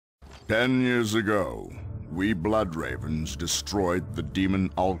10 years ago, we Blood Ravens destroyed the demon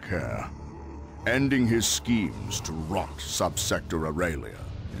Alkair, ending his schemes to rot Subsector Aurelia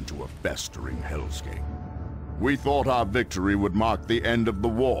into a festering hellscape. We thought our victory would mark the end of the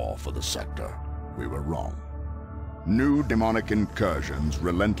war for the sector. We were wrong. New demonic incursions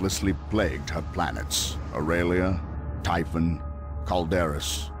relentlessly plagued her planets, Aurelia, Typhon,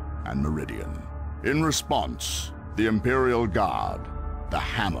 Calderis, and Meridian. In response, the Imperial Guard, the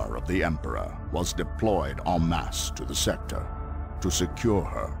Hammer of the Emperor, was deployed en masse to the sector to secure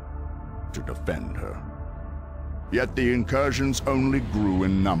her, to defend her. Yet the incursions only grew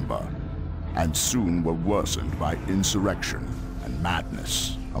in number, and soon were worsened by insurrection and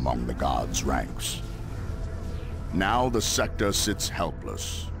madness among the Guard's ranks. Now the sector sits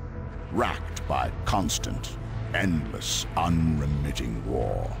helpless, racked by constant, endless, unremitting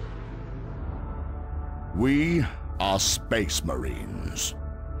war. We are Space Marines.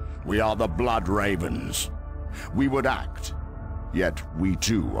 We are the Blood Ravens. We would act, yet we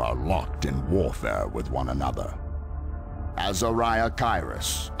too are locked in warfare with one another. Azariah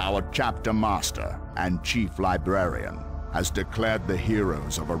Kairos, our chapter master and chief librarian, has declared the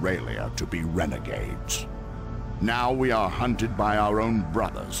heroes of Aurelia to be renegades. Now we are hunted by our own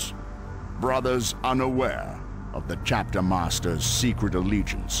brothers, brothers unaware of the chapter master's secret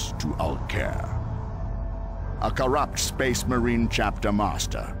allegiance to Alkair. A corrupt Space Marine chapter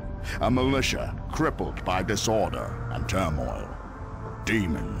master, a militia crippled by disorder and turmoil,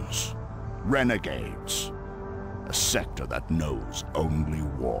 demons, renegades, a sector that knows only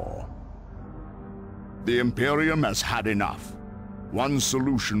war. The Imperium has had enough. One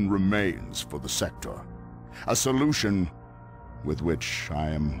solution remains for the sector, a solution with which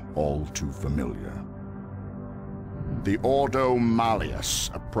I am all too familiar. The Ordo Malleus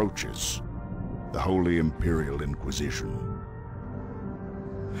approaches, the Holy Imperial Inquisition.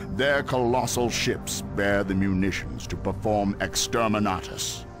 Their colossal ships bear the munitions to perform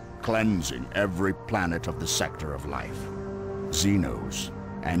exterminatus, cleansing every planet of the sector of life, Xenos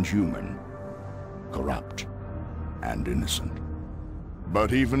and human, corrupt and innocent.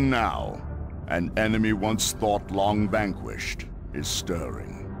 But even now, an enemy once thought long vanquished is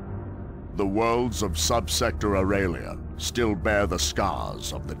stirring. The worlds of Subsector Aurelia still bear the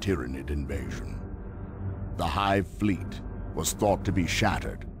scars of the Tyranid invasion. The Hive fleet was thought to be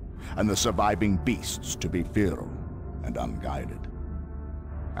shattered, and the surviving beasts to be feral and unguided.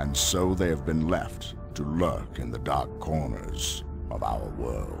 And so they have been left to lurk in the dark corners of our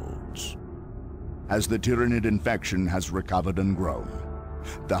worlds. As the Tyranid infection has recovered and grown,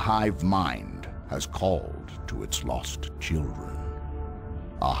 the Hive mind has called to its lost children.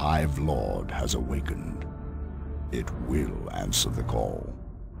 A Hive Lord has awakened. It will answer the call.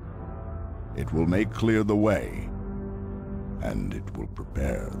 It will make clear the way, and it will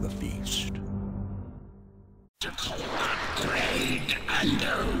prepare the feast. Upgrade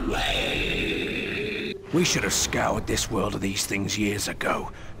underway. We should have scoured this world of these things years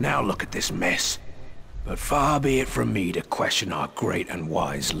ago. Now look at this mess. But far be it from me to question our great and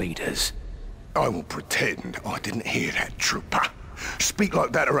wise leaders. I will pretend I didn't hear that, trooper. Speak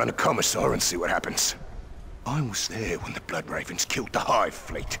like that around the Commissar and see what happens. I was there when the Blood Ravens killed the Hive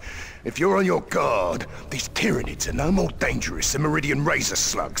fleet. If you're on your guard, these Tyranids are no more dangerous than Meridian razor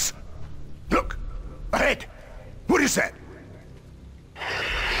slugs. Look! Ahead! What is that?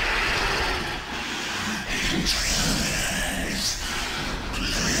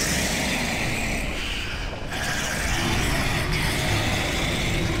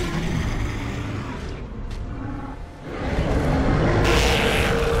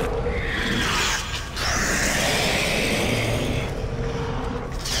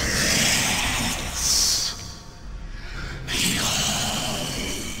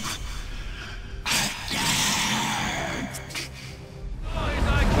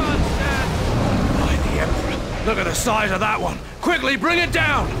 Look at the size of that one! Quickly, bring it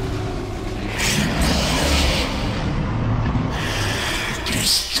down!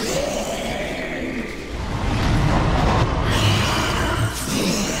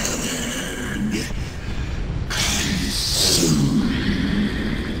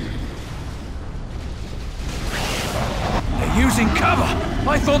 They're using cover!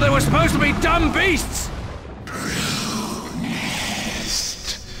 I thought they were supposed to be dumb beasts!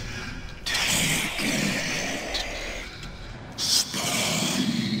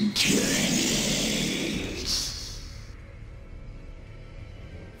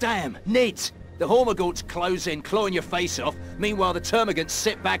 Damn, Nids! The Hormagauts close in, clawing your face off. Meanwhile, the Termagants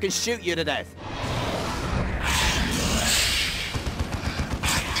sit back and shoot you to death.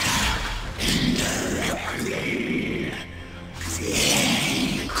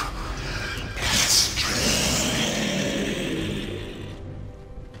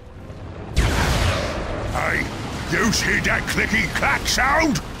 hear that clicky clack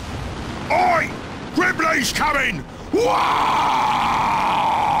sound? Oi! Gribley's coming! Wah!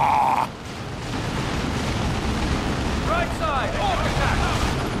 Right side! Forward attack!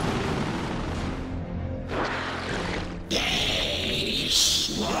 They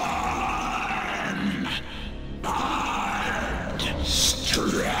swarm, barbed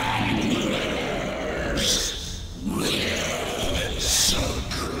stranglers will suppress.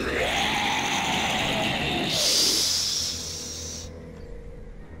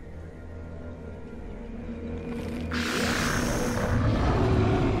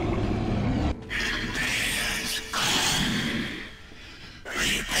 There's come,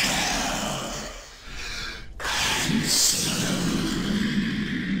 repel, consume.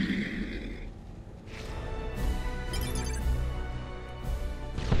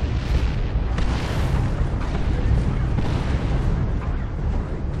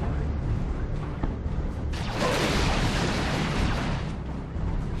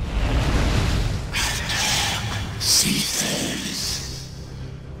 Seekers,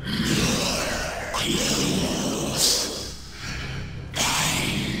 lure, close,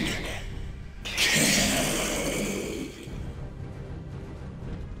 bind, kill.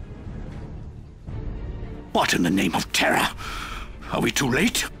 What in the name of terror? Are we too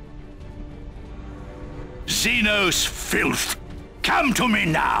late? Xenos filth! Come to me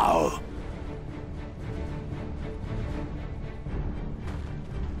now!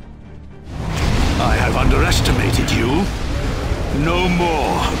 I have underestimated you. No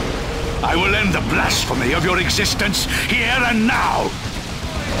more. I will end the blasphemy of your existence here and now!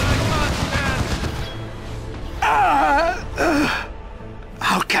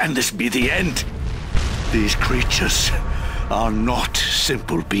 How can this be the end? These creatures are not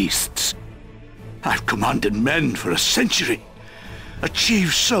simple beasts. I've commanded men for a century,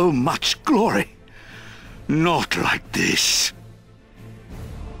 achieved so much glory. Not like this.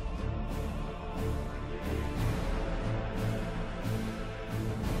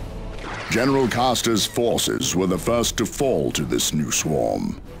 General Caster's forces were the first to fall to this new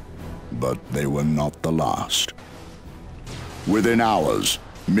swarm, but they were not the last. Within hours,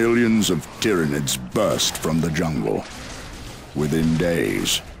 millions of Tyranids burst from the jungle. Within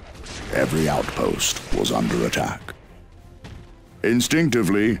days, every outpost was under attack.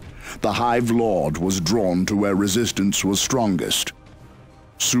 Instinctively, the Hive Lord was drawn to where resistance was strongest.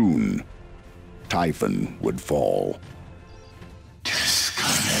 Soon, Typhon would fall.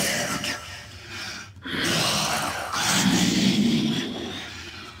 Discovered. You're coming.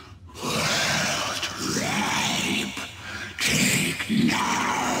 World ripe. Take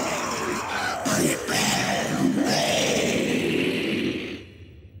now. Prepare way.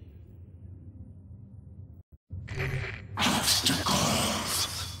 Obstacles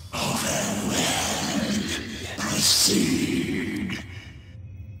overwhelmed. Proceed.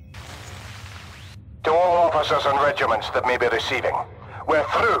 To all officers and regiments that may be receiving, we're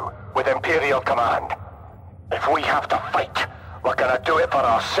through with Imperial Command. If we have to fight, we're gonna do it for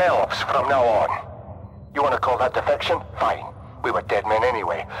ourselves from now on. You wanna call that defection? Fine. We were dead men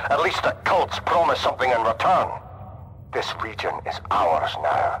anyway. At least the cults promised something in return. This region is ours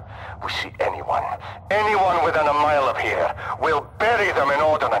now. We see anyone within a mile of here, we'll bury them in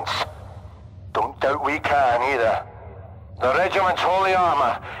ordnance. Don't doubt we can either. The regiment's holy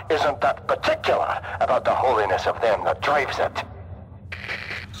armor isn't that particular about the holiness of them that drives it.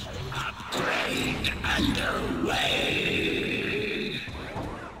 Upgrade underway.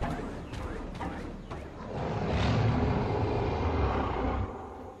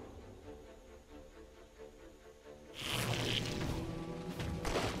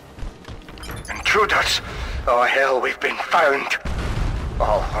 Intruders! Oh hell, we've been found!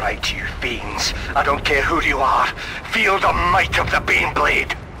 All right, you fiends. I don't care who you are. Feel the might of the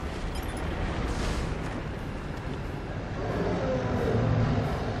Baneblade!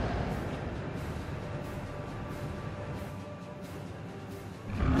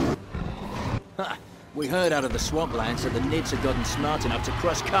 Ha! We heard out of the swamplands that the Nids had gotten smart enough to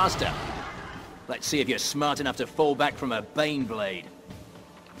crush Caster. Let's see if you're smart enough to fall back from a Baneblade.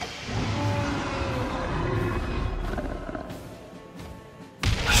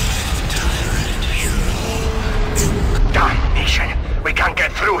 Damnation! We can't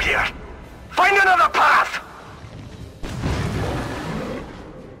get through here! Find another path!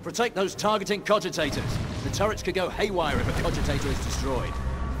 Protect those targeting cogitators. The turrets could go haywire if a cogitator is destroyed.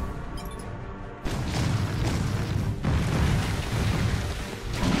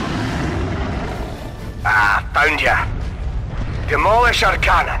 Ah, found ya. Demolish our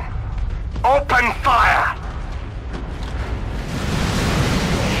cannon. Open fire!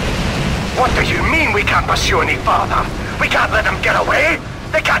 What do you mean we can't pursue any farther? We can't let them get away!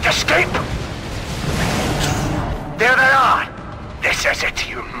 They can't escape! There they are! This is it,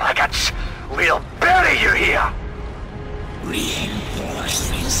 you maggots! We'll bury you here!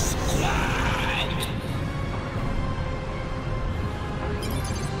 Reinforcements squad.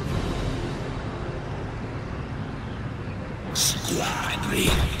 Squad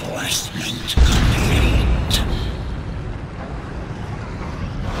reinforcement complete.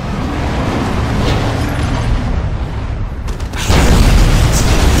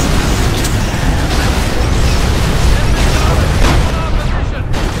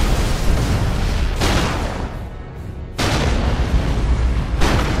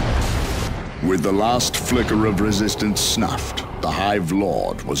 With the last flicker of resistance snuffed, the Hive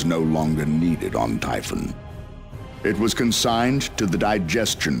Lord was no longer needed on Typhon. It was consigned to the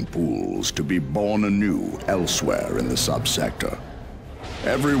digestion pools to be born anew elsewhere in the subsector.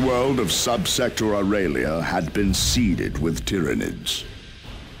 Every world of subsector Aurelia had been seeded with Tyranids,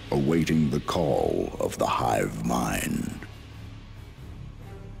 awaiting the call of the Hive Mind.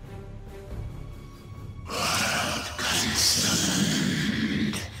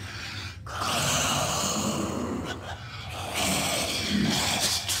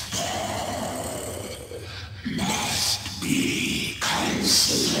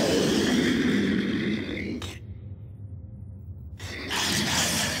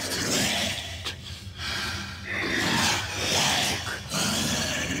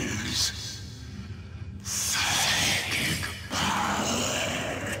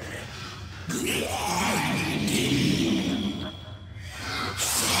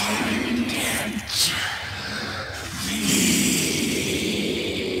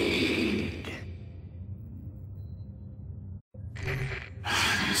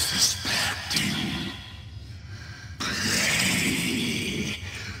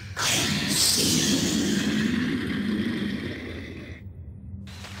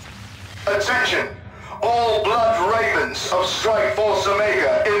 Attention! All Blood Ravens of Strike Force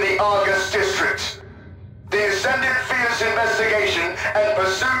Omega in the Argus District. The Ascendant fears investigation and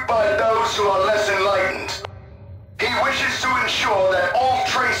pursuit by those who are less enlightened. He wishes to ensure that all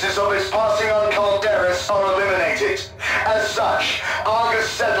traces of his passing on Calderis are eliminated. As such, Argus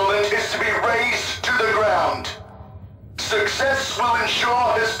settlement is to be razed to the ground. Success will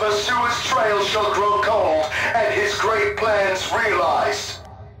ensure his pursuer's trail shall grow cold and his great plans realized.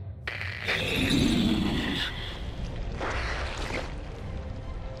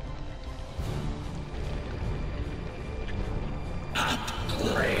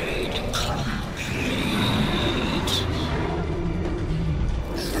 Upgrade complete.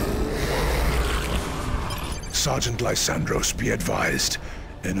 Sergeant Lysandros, be advised.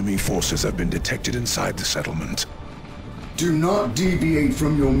 Enemy forces have been detected inside the settlement. Do not deviate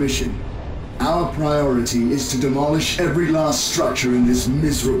from your mission. Our priority is to demolish every last structure in this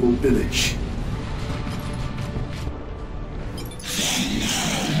miserable village.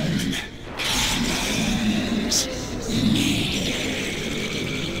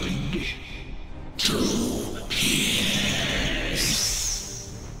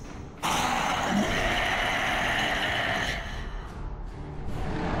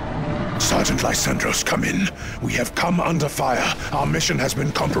 Sergeant Lysandros, come in. We have come under fire. Our mission has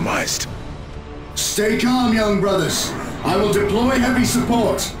been compromised. Stay calm, young brothers. I will deploy heavy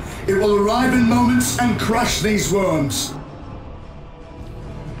support. It will arrive in moments and crush these worms.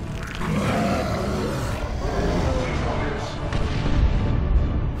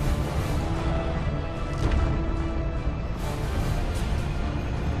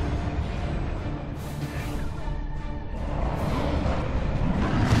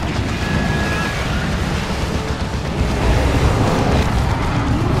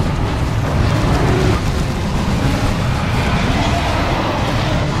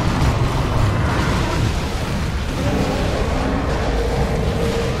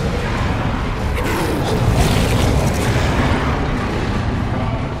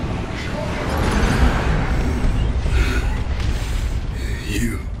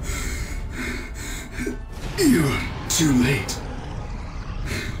 You're too late.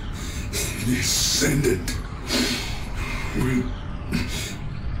 The Ascendant will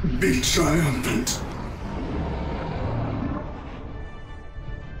be triumphant.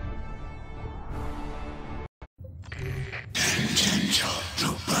 Tangential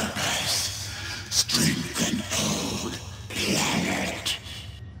to purpose. Strengthen old planet.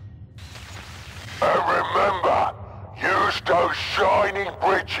 And remember, use those shining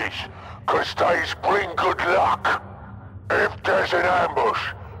bridges, 'cause they's bring good luck. If there's an ambush,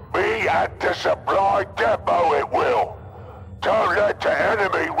 be at the supply depot it will. Don't let the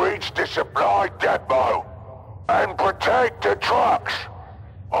enemy reach the supply depot. And protect the trucks.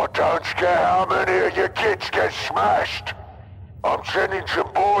 I don't care how many of your kids get smashed. I'm sending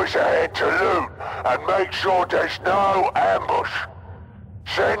some boys ahead to loot and make sure there's no ambush.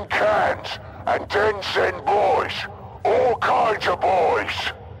 Send cans and then send boys. All kinds of boys.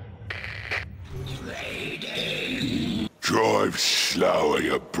 Drive slower,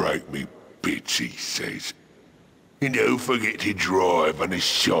 you break me bits, he says. And don't forget to drive on the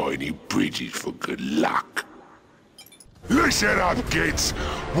shiny bridges for good luck. Listen up, kids!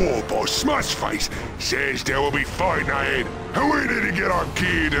 War boss Smashface says there will be fighting ahead, and we need to get our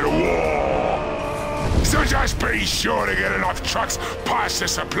gear to the war! So just be sure to get enough trucks past the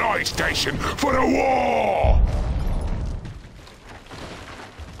supply station for the war!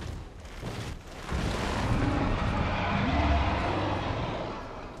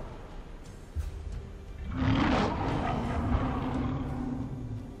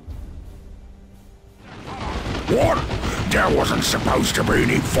 What? There wasn't supposed to be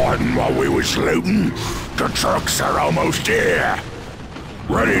any fighting while we was looting. The trucks are almost here.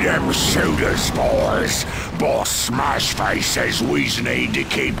 Ready them shooters, boys. Boss Smashface says we need to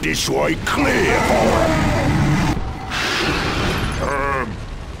keep this way clear for him.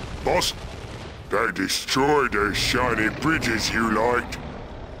 Boss, they destroyed those shiny bridges you liked.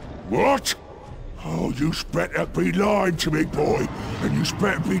 What? Oh, you better be lying to me, boy. And you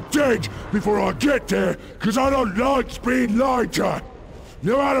better be dead before I get there, because I don't like being lied to.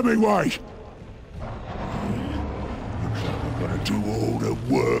 You're out of me way. Looks like I'm gonna do all the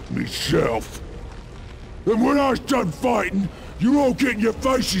work myself. And when I was done fighting, you're all getting your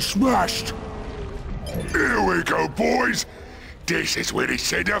faces smashed. Here we go, boys. This is where they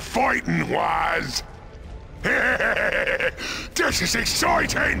said the fighting was. This is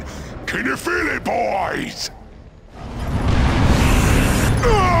exciting! Can you feel it, boys?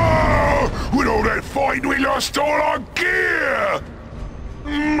 Oh, with all that fighting, we lost all our gear!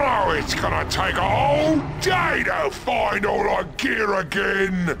 No, it's gonna take a whole day to find all our gear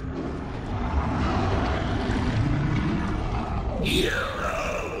again!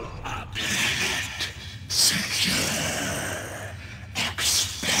 Hero of planet, secure,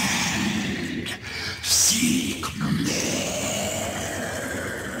 expand, seek more.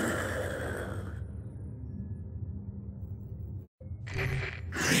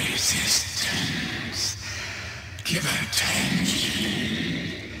 Resistance, give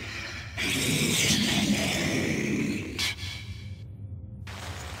attention, eliminate.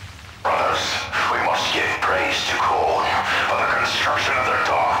 Brothers, we must give praise to Korn, for the construction of the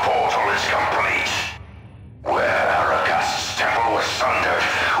Dark Portal is complete. Where Aragast's temple was sundered,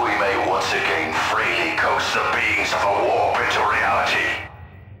 we may once again freely coax the beings of the warp into reality.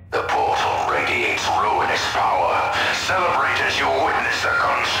 The portal radiates ruinous power. Celebrate as you witness the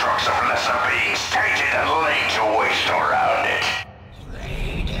constructs of lesser beings tainted and laid to waste around it.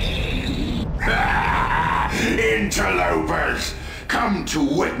 Interlopers! Come to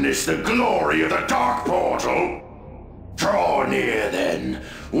witness the glory of the Dark Portal! Draw near, then.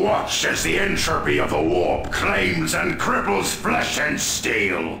 Watch as the entropy of the warp claims and cripples flesh and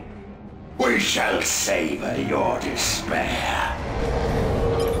steel. We shall savor your despair.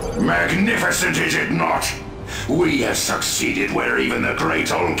 Magnificent, is it not? We have succeeded where even the great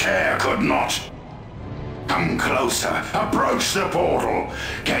Olcair could not. Come closer, approach the portal,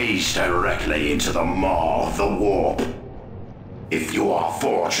 gaze directly into the maw of the warp. If you are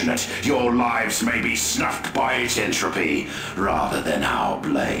fortunate, your lives may be snuffed by its entropy, rather than our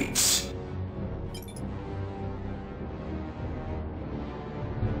blades.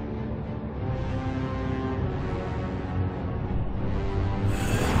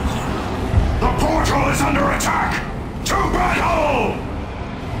 The portal is under attack! To battle!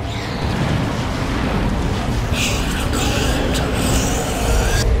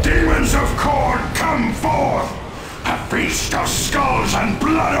 Demons of Korn, come forth! A feast of skulls and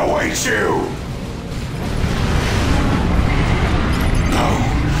blood awaits you! No!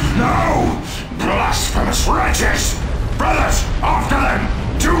 No! Blasphemous wretches! Brothers, after them!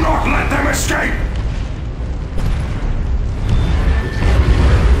 Do not let them escape!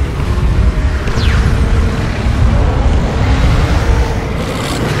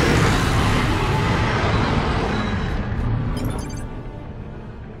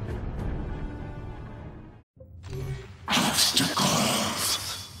 Obstacles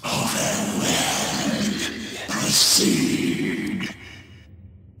overwhelmed. Proceed.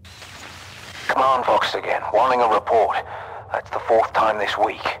 Command Vox again, wanting a report. That's the 4th time this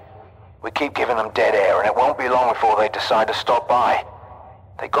week. We keep giving them dead air, and it won't be long before they decide to stop by.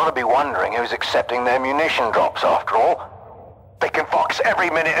 They gotta be wondering who's accepting their munition drops, after all. They can vox every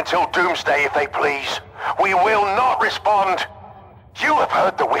minute until doomsday if they please. We will not respond. You have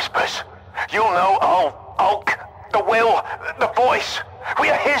heard the whispers. You'll know Ulk, the will, the voice. We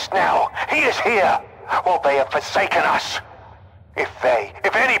are his now. He is here. Well, they have forsaken us.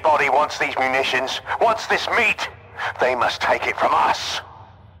 If anybody wants these munitions, wants this meat, they must take it from us.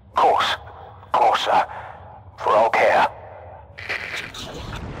 Course, sir. For all care.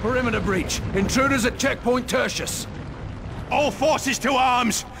 Perimeter breach. Intruders at checkpoint Tertius. All forces to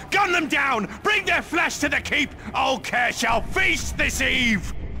arms! Gun them down! Bring their flesh to the keep! All care shall feast this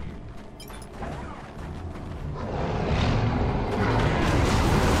eve!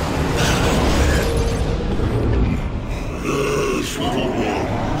 Yes, little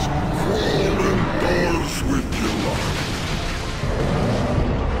ones, crawl and buzz with delight.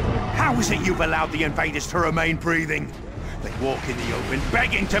 How is it you've allowed the invaders to remain breathing? They walk in the open,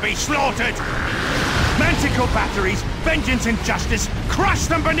 begging to be slaughtered! Manticore batteries, vengeance and justice, crush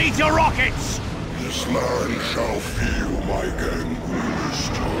them beneath your rockets! This land shall feel my gangrenous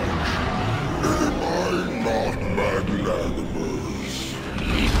touch. Am I not magnanimous?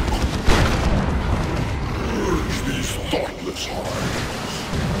 Purge these thoughtless hides.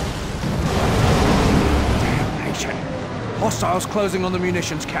 Damnation. Hostiles closing on the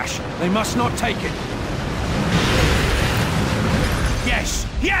munitions cache. They must not take it. Yes!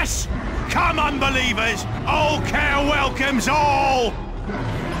 Yes! Come, unbelievers! All care welcomes all!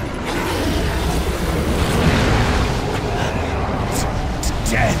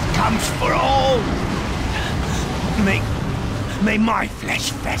 Death comes for all! May my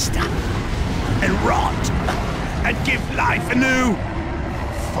flesh fester and rot and give life anew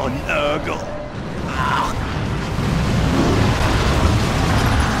for Nurgle.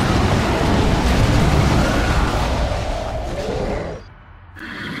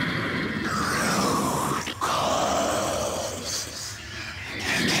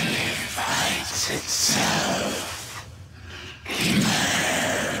 Itself.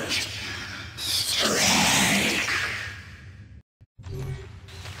 Emerge. Strike.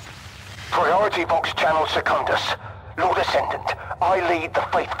 Priority Vox Channel Secundus. Lord Ascendant, I lead the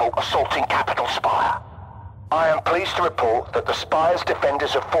faithful assaulting Capital Spire. I am pleased to report that the Spire's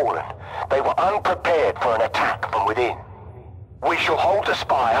defenders have fallen. They were unprepared for an attack from within. We shall hold the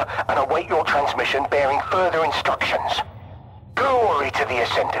Spire and await your transmission bearing further instructions. Glory to the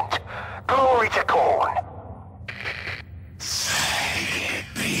Ascendant. Glory to Khorne. Silent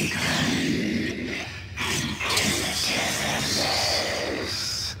beacon into the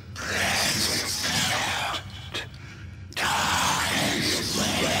depths. Presence out. Darkness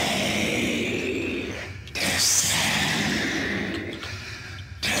way. Descend.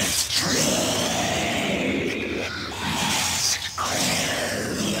 Destroy. Must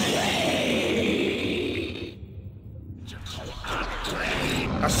clear the way.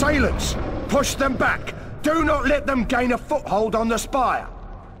 Assailants! Push them back! Do not let them gain a foothold on the Spire!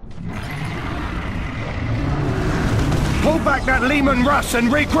 Pull back that Lehman Russ and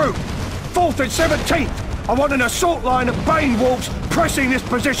regroup! 4th and 17th! I want an assault line of Bane Wolves pressing this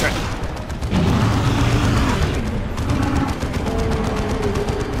position!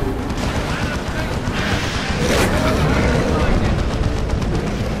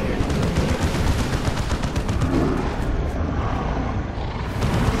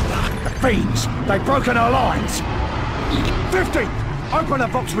 Fiends! They've broken our lines! 50! Open a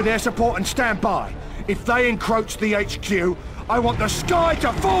box with air support and stand by. If they encroach the HQ, I want the sky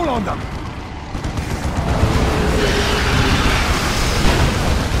to fall on them!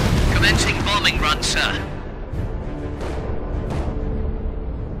 Commencing bombing run, sir.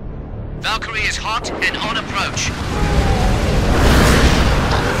 Valkyrie is hot and on approach.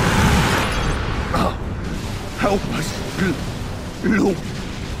 Oh, help us, Lord.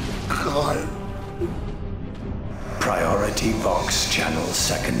 God. Priority Vox Channel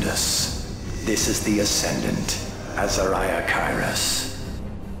Secundus. This is the Ascendant, Azariah Kairos.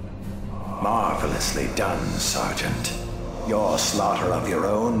 Marvelously done, Sergeant. Your slaughter of your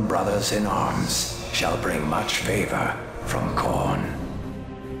own brothers in arms shall bring much favor from Khorne.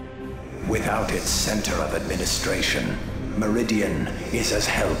 Without its center of administration, Meridian is as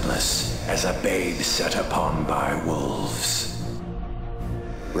helpless as a babe set upon by wolves.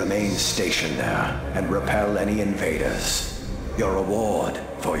 Remain stationed there and repel any invaders. Your reward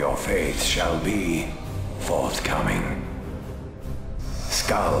for your faith shall be forthcoming.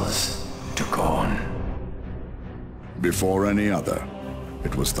 Skulls to Khorne. Before any other,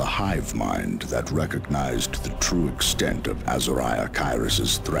 it was the hive mind that recognized the true extent of Azariah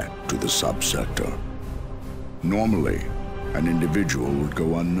Kairos' threat to the subsector. Normally, an individual would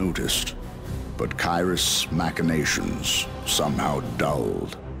go unnoticed, But Kyrus' machinations somehow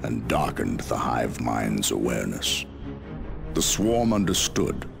dulled and darkened the hive mind's awareness. The swarm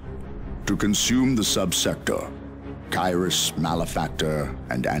understood. To consume the subsector, Kyrus, Malefactor,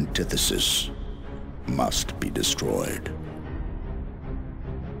 and Antithesis must be destroyed.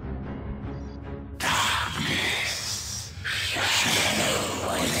 Darkness,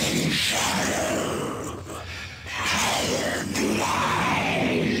 shadow within shadow, power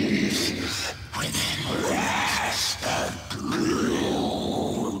blinds within grasp of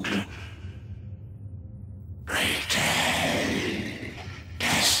brood. Return,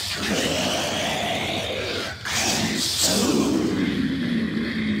 destroy, consume.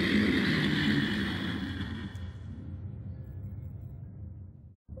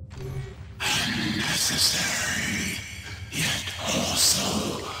 Unnecessary, yet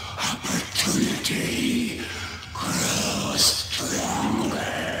also opportunity grows stronger.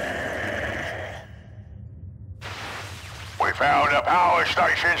 We found the power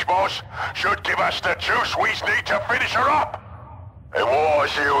stations, boss. Should give us the juice we need to finish her up. And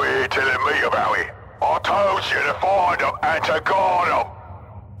why's you here telling me about it? I told you to find them and to guard them.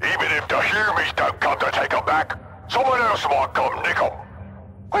 Even if the humans don't come to take them back, someone else might come nick them.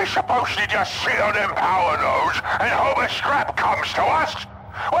 We're supposed to just sit on them power nodes and hope a scrap comes to us?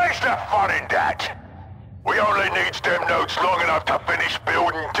 Where's the fun in that? We only need them nodes long enough to finish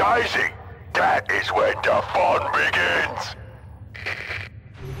building Daisy. That is when the fun begins.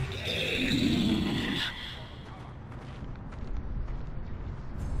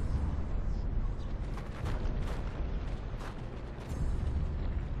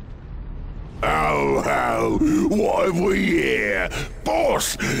 Oh, what have we here?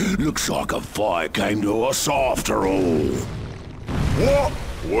 Boss, looks like a fire came to us after all. What?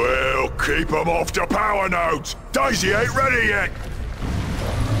 Well, keep them off the power nodes. Daisy ain't ready yet.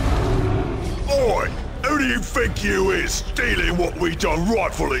 Oi, who do you think you is, stealing what we done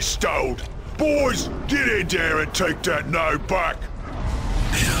rightfully stole? Boys, get in there and take that node back.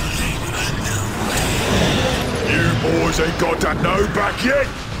 You boys ain't got that node back yet?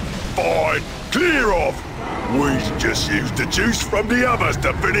 Fine, clear off. We just used the juice from the others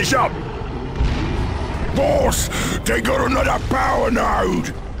to finish up. Boss, they got another power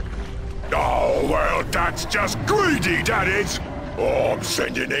node. Oh, well, that's just greedy, that is. Oh, I'm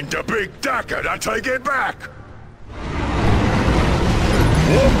sending in the Bigdickcheny to take it back.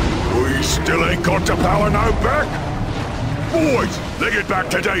 What? We still ain't got the power node back? Boys, leg it back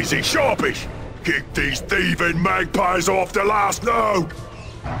to Daisy, sharpish. Kick these thieving magpies off the last node.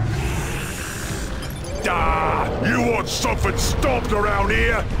 Ah, you want something stopped around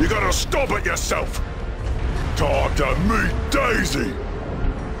here? You gotta stop it yourself. Time to meet Daisy.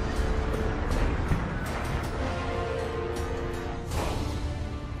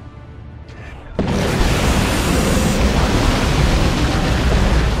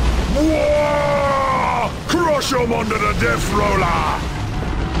 Whoa! Crush him under the death roller!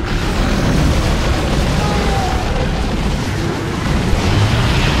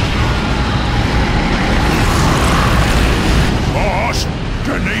 Boss,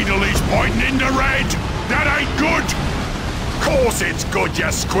 the needle is pointing in the red. That ain't good. Course it's good,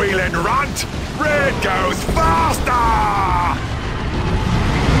 you squealing runt. Red goes faster.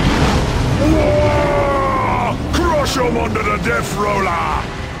 Whoa! Crush him under the death roller.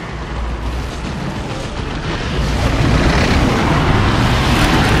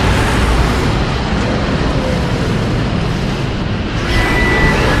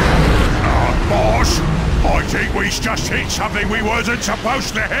 Boss, I think we just hit something we wasn't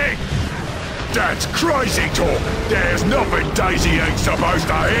supposed to hit. That's crazy talk. There's nothing Daisy ain't supposed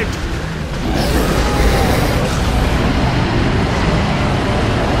to hit.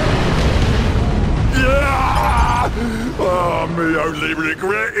 Yeah! Oh, my only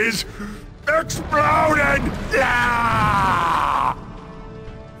regret is exploding. Yeah!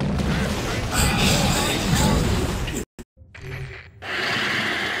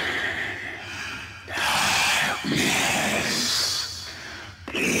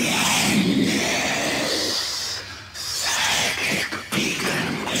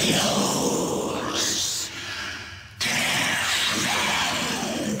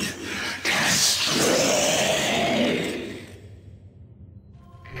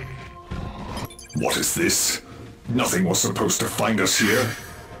 What is this? Nothing was supposed to find us here.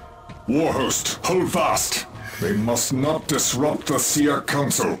 Warhost, hold fast! They must not disrupt the Seer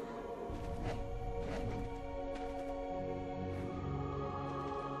Council.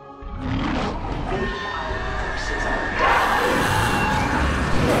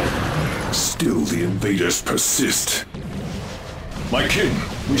 Still the invaders persist. My kin,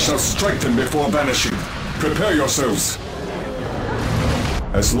 we shall strike them before vanishing. Prepare yourselves.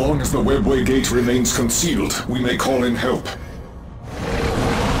 As long as the webway gate remains concealed, we may call in help.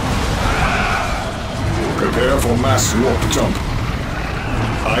 Prepare for mass warp jump.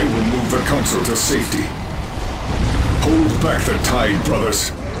 I will move the council to safety. Hold back the tide,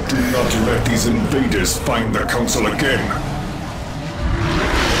 brothers. Do not let these invaders find the council again.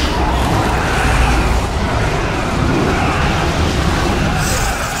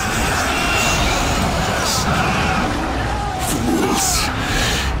 Fools.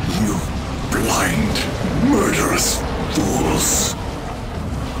 You blind, murderous fools.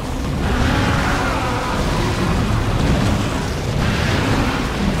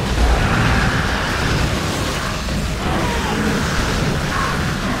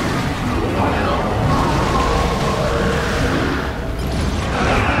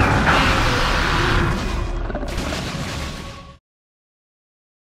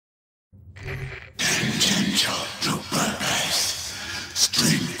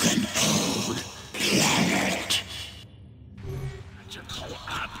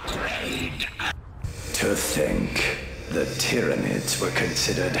 To think the Tyranids were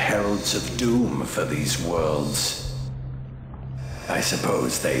considered heralds of doom for these worlds. I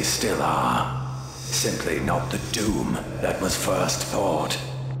suppose they still are. Simply not the doom that was first thought.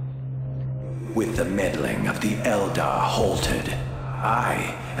 With the meddling of the Eldar halted,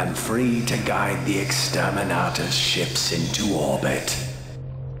 I am free to guide the Exterminator's ships into orbit.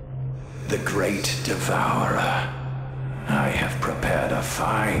 The Great Devourer. I have prepared a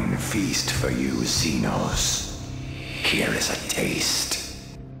fine feast for you, Xenos. Here is a taste.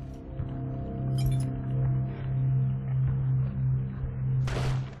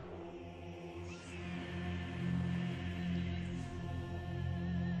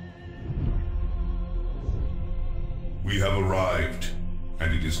 We have arrived,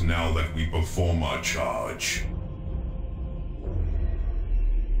 and it is now that we perform our charge.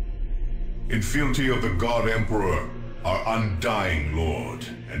 In fealty of the God Emperor, our undying Lord,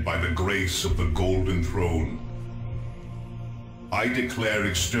 and by the grace of the Golden Throne, I declare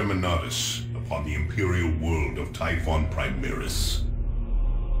Exterminatus upon the Imperial world of Typhon Primaris.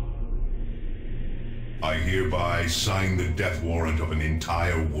 I hereby sign the death warrant of an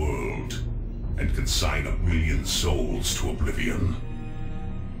entire world, and consign 1,000,000 souls to oblivion.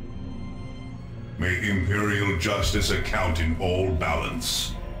 May Imperial justice account in all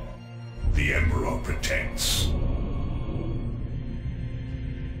balance. The Emperor protects.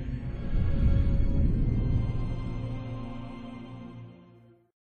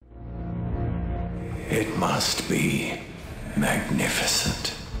 It must be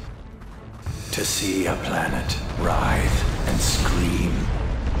magnificent to see a planet writhe and scream,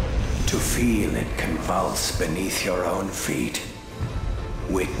 to feel it convulse beneath your own feet,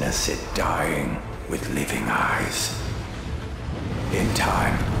 witness it dying with living eyes. In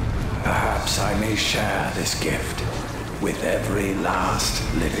time, perhaps I may share this gift with every last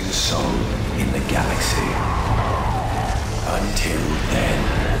living soul in the galaxy. Until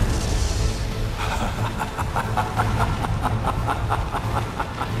then...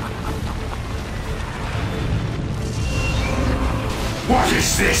 What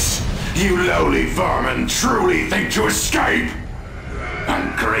is this? You lowly vermin truly think to escape?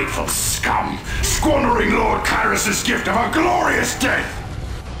 Ungrateful scum, squandering Lord Kyrus's gift of a glorious death!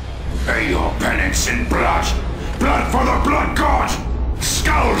 Pay your penance in blood! Blood for the blood god!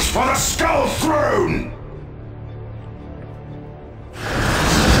 Skulls for the skull throne!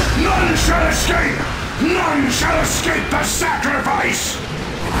 None shall escape! None shall escape the sacrifice!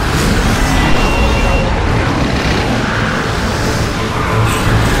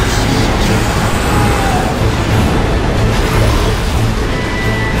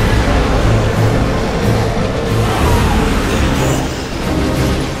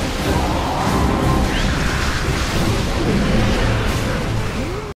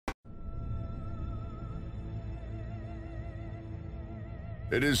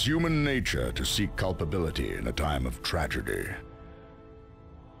 It is human nature to seek culpability in a time of tragedy.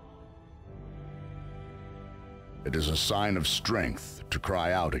 It is a sign of strength to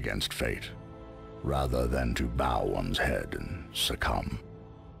cry out against fate, rather than to bow one's head and succumb.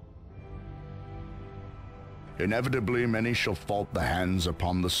 Inevitably, many shall fault the hands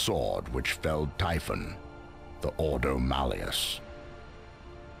upon the sword which felled Typhon, the Ordo Malleus.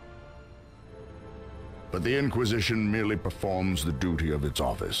 But the Inquisition merely performs the duty of its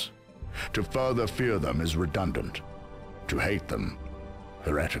office. To further fear them is redundant. To hate them,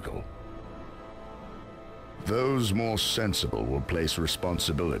 heretical. Those more sensible will place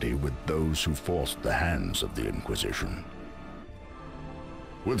responsibility with those who forced the hands of the Inquisition.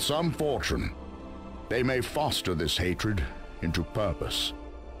 With some fortune, they may foster this hatred into purpose,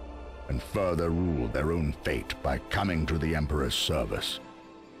 and further rule their own fate by coming to the Emperor's service.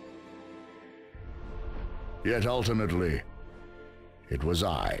 Yet ultimately, it was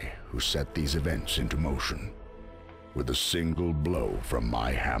I who set these events into motion, with a single blow from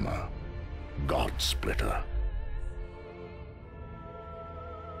my hammer, God-Splitter.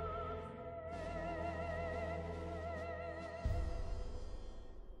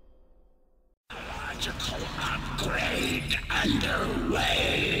 Upgrade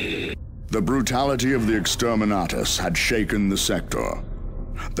underway. The brutality of the Exterminatus had shaken the sector.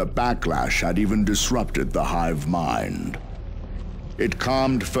 The backlash had even disrupted the hive mind. It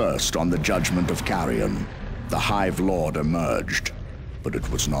calmed first on the judgment of Carrion. The Hive Lord emerged, but it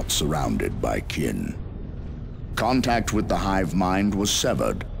was not surrounded by kin. Contact with the hive mind was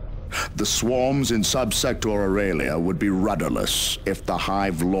severed. The swarms in Subsector Aurelia would be rudderless if the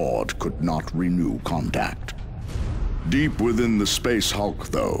Hive Lord could not renew contact. Deep within the Space Hulk,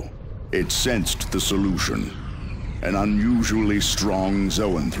 though, it sensed the solution. An unusually strong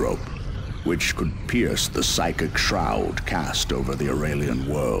zoanthrope, which could pierce the psychic shroud cast over the Aurelian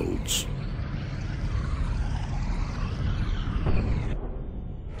worlds.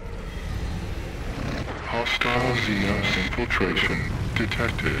 Hostile Xenos infiltration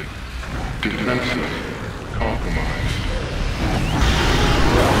detected. Defensive compromised.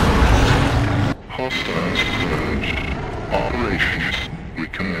 Hostiles purged. Operations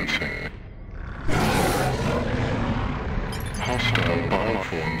recommencing. Hostile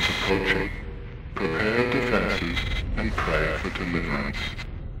bioforms approaching. Prepare defenses and pray for deliverance.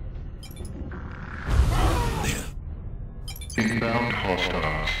 Inbound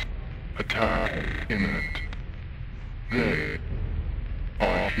hostiles. Attack imminent. They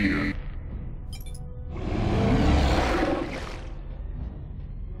are here.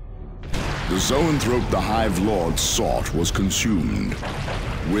 The zoanthrope the Hive Lord sought was consumed.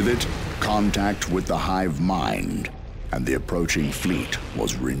 With it, contact with the Hive Mind, and the approaching fleet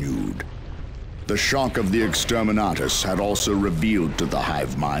was renewed. The shock of the Exterminatus had also revealed to the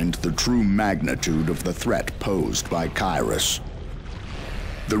Hive Mind the true magnitude of the threat posed by Kairos.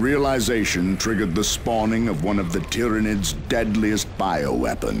 The realization triggered the spawning of one of the Tyranids' deadliest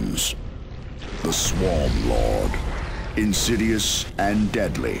bioweapons, the Swarm Lord. Insidious and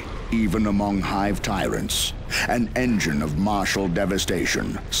deadly, even among Hive tyrants, an engine of martial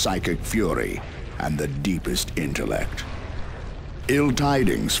devastation, psychic fury, and the deepest intellect. Ill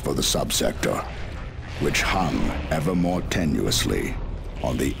tidings for the subsector, which hung ever more tenuously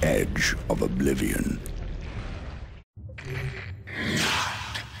on the edge of oblivion.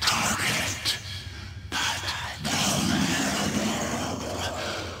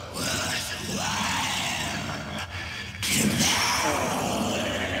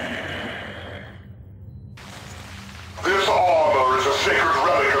 This armor is a sacred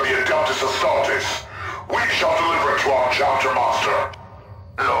relic of the Adeptus Astartes. We shall deliver it to our chapter master.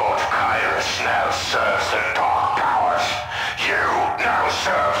 Lord Kairos now serves the Dark Powers. You now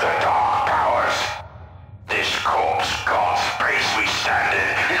serve the Dark Powers. This corpse god space we stand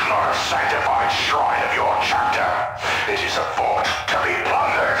in is not a sanctified shrine of your chapter. It is a fort to be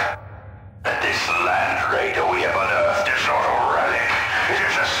plundered. And this land raider we have unearthed is not a relic. It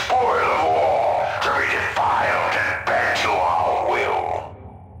is a spoil of war to be defiled and bent to our will.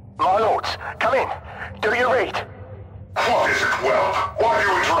 My lords, come in. Do you read? What is it, whelp? Why do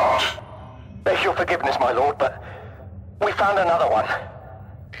you interrupt? Beg your forgiveness, my lord, but we found another one.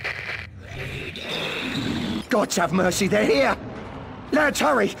 Gods have mercy, they're here! Lads,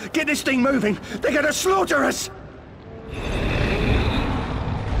 hurry! Get this thing moving! They're gonna slaughter us!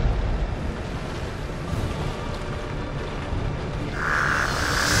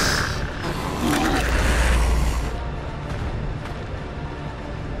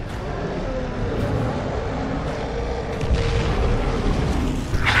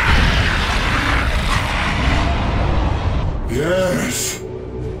 Yes!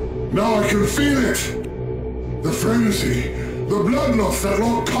 Now I can feel it! The frenzy, the bloodlust that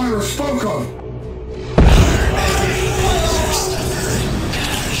Lord Kairos spoke of!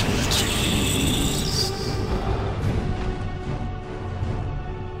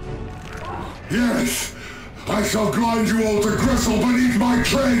 Yes! I shall grind you all to gristle beneath my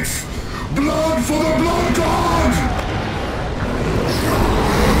treads! Blood for the Blood God!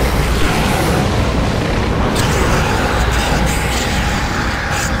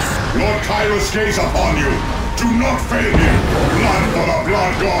 Lord Kairos gaze upon you. Do not fail him. Blood for the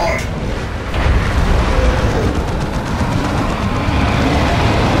Blood God.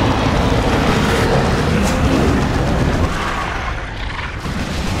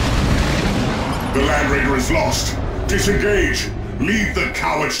 The Land Raider is lost. Disengage. Leave the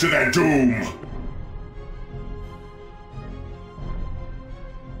cowards to their doom.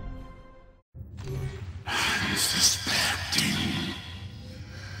 Unsuspecting.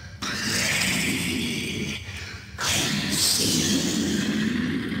 Prey.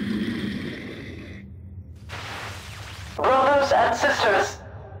 Brothers and sisters,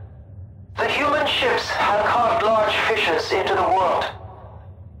 the human ships have carved large fissures into the world,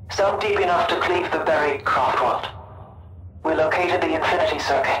 some deep enough to cleave the buried craft world. We located the Infinity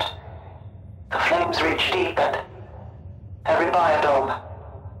Circuit. The flames reach deep, and every biodome,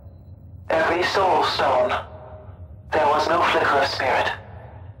 every soul stone, there was no flicker of spirit,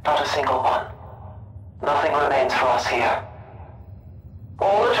 not a single one. Nothing remains for us here.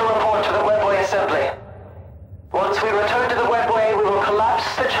 Order to report to the Webway Assembly. Once we return to the Webway, we will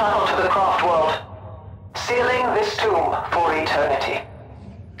collapse the channel to the craft world, sealing this tomb for eternity.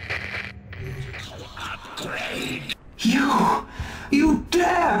 You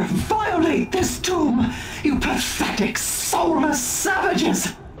dare violate this tomb, you pathetic, soulless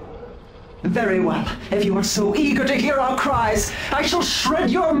savages! Very well, if you are so eager to hear our cries, I shall shred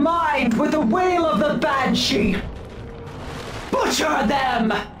your mind with the wail of the Banshee! Butcher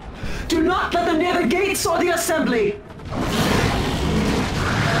them! Do not let them near the gates or the assembly!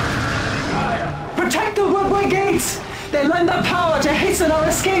 Protect the Webway gates! They lend their power to hasten our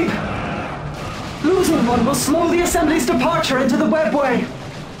escape! Losing one will slow the assembly's departure into the Webway!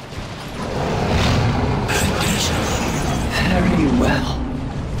 Very well.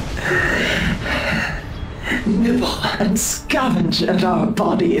 Nibble and scavenge at our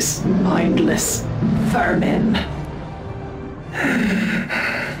bodies, mindless vermin.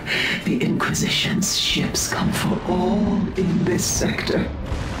 The Inquisition's ships come for all in this sector.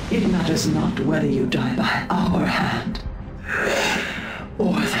 It matters not whether you die by our hand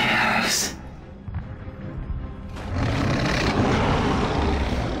or theirs.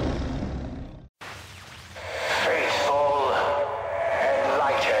 Faithful,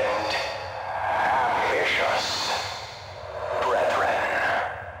 enlightened, ambitious brethren.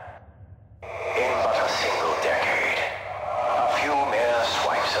 In but a single decade, a few mere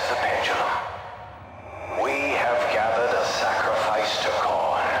swipes of the pendulum, we have gathered a sacrifice to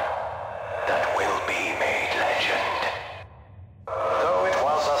Khorne that will be made legend. Though it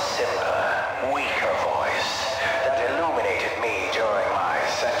was a simpler, weaker voice that illuminated me during my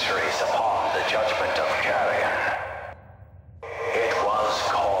centuries upon the judgment of Carrion, it was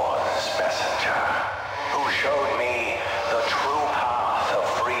Khorne's messenger who showed me the true path of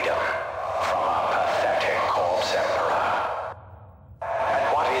freedom from a pathetic corpse emperor. And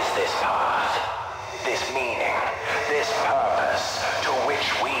what is this path? This meaning, this purpose to which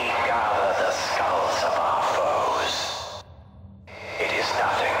we gather the skulls of our foes? It is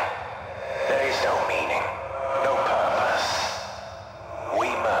nothing. There is no meaning, no purpose. We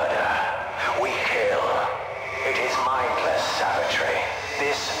murder, we kill. It is mindless savagery.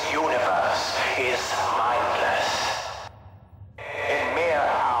 This universe is mindless. In mere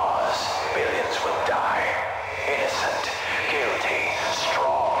hours, billions will die. Innocent, guilty,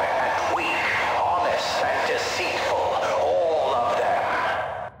 strong and weak, honest and deceitful, all of them.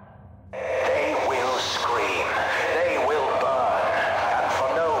 They will scream, they will burn, and for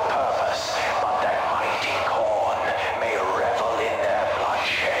no purpose but that mighty Khorne may revel in their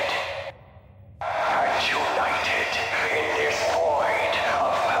bloodshed. And united in this void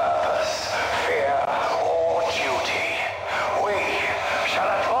of purpose, fear, or duty, we shall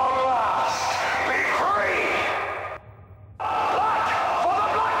at long last be free! Blood for the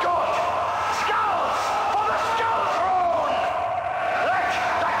Blood God! Skulls for the Skull Throne! Let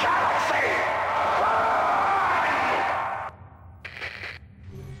the galaxy burn!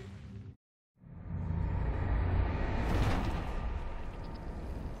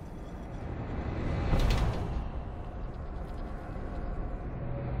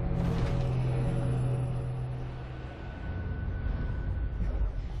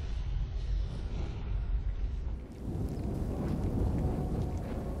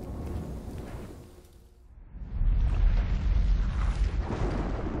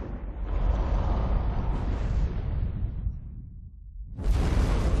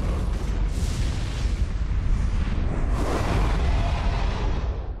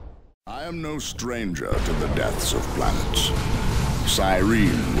 I am no stranger to the deaths of planets.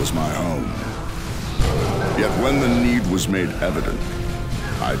 Cyrene was my home. Yet when the need was made evident,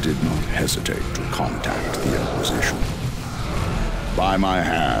 I did not hesitate to contact the Inquisition. By my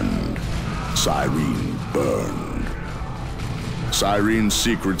hand, Cyrene burned. Cyrene's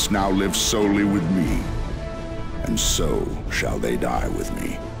secrets now live solely with me, and so shall they die with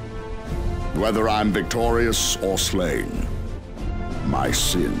me. Whether I'm victorious or slain, my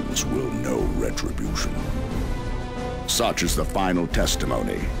sins will know retribution. Such is the final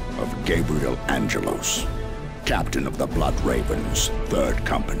testimony of Gabriel Angelos, captain of the Blood Ravens, 3rd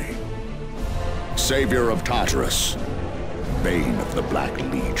Company. Savior of Tartarus, bane of the Black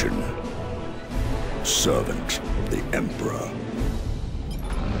Legion, servant of the Emperor.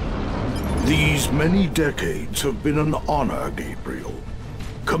 These many decades have been an honor, Gabriel.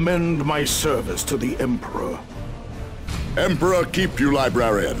 Commend my service to the Emperor. Emperor keep you,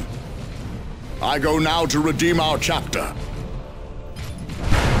 librarian. I go now to redeem our chapter.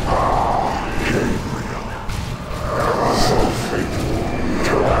 Gabriel, ever so faithful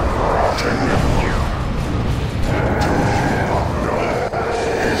to Emperor Tehran. Do you not know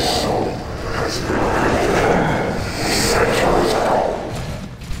his soul has been centuries ago?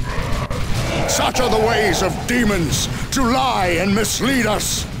 Such are the ways of demons, to lie and mislead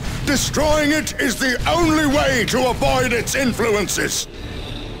us. Destroying it is the only way to avoid its influences. They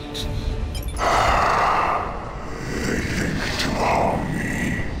think to harm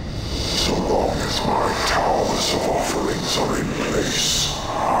me. So long as my towers of offerings are in place,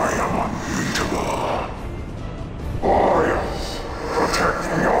 I am unbeatable. Warriors, protect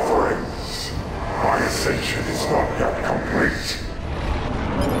the offerings. My ascension is not yet complete.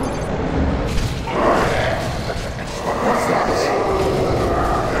 What's that?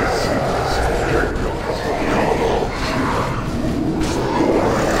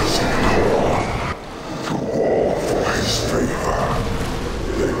 To war for his favor.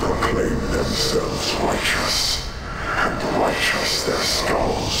 They proclaim themselves righteous, and righteous their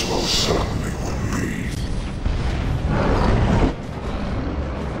skulls most certainly will be.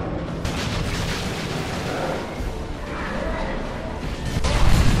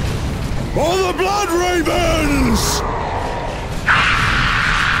 For the Blood Ravens!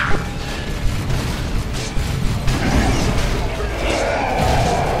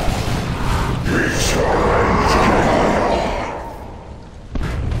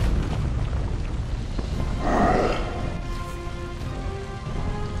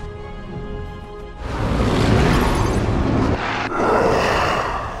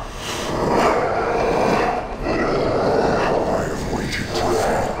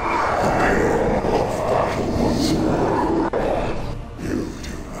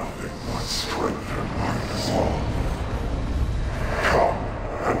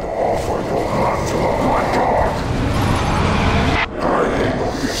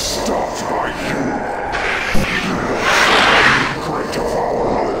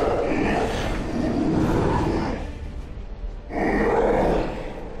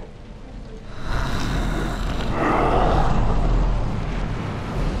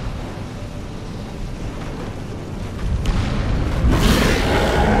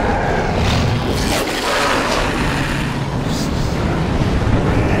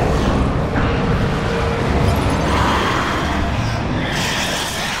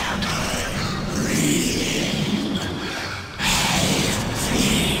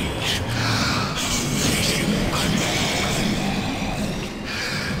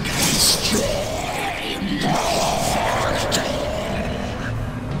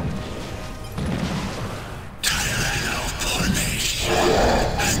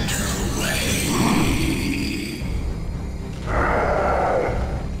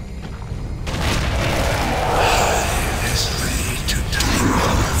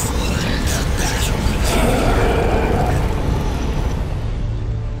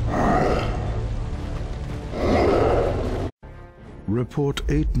 Report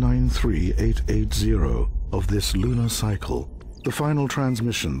 893880 of this lunar cycle. The final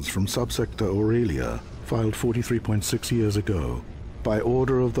transmissions from Subsector Aurelia, filed 43.6 years ago. By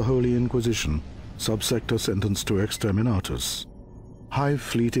order of the Holy Inquisition, Subsector sentenced to Exterminatus. Hive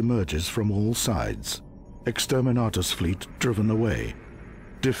fleet emerges from all sides. Exterminatus fleet driven away.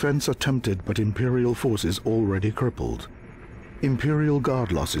 Defense attempted, but Imperial forces already crippled. Imperial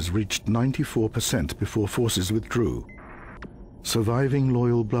guard losses reached 94% before forces withdrew. Surviving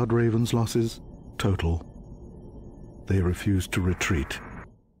loyal Blood Ravens losses, total. They refused to retreat.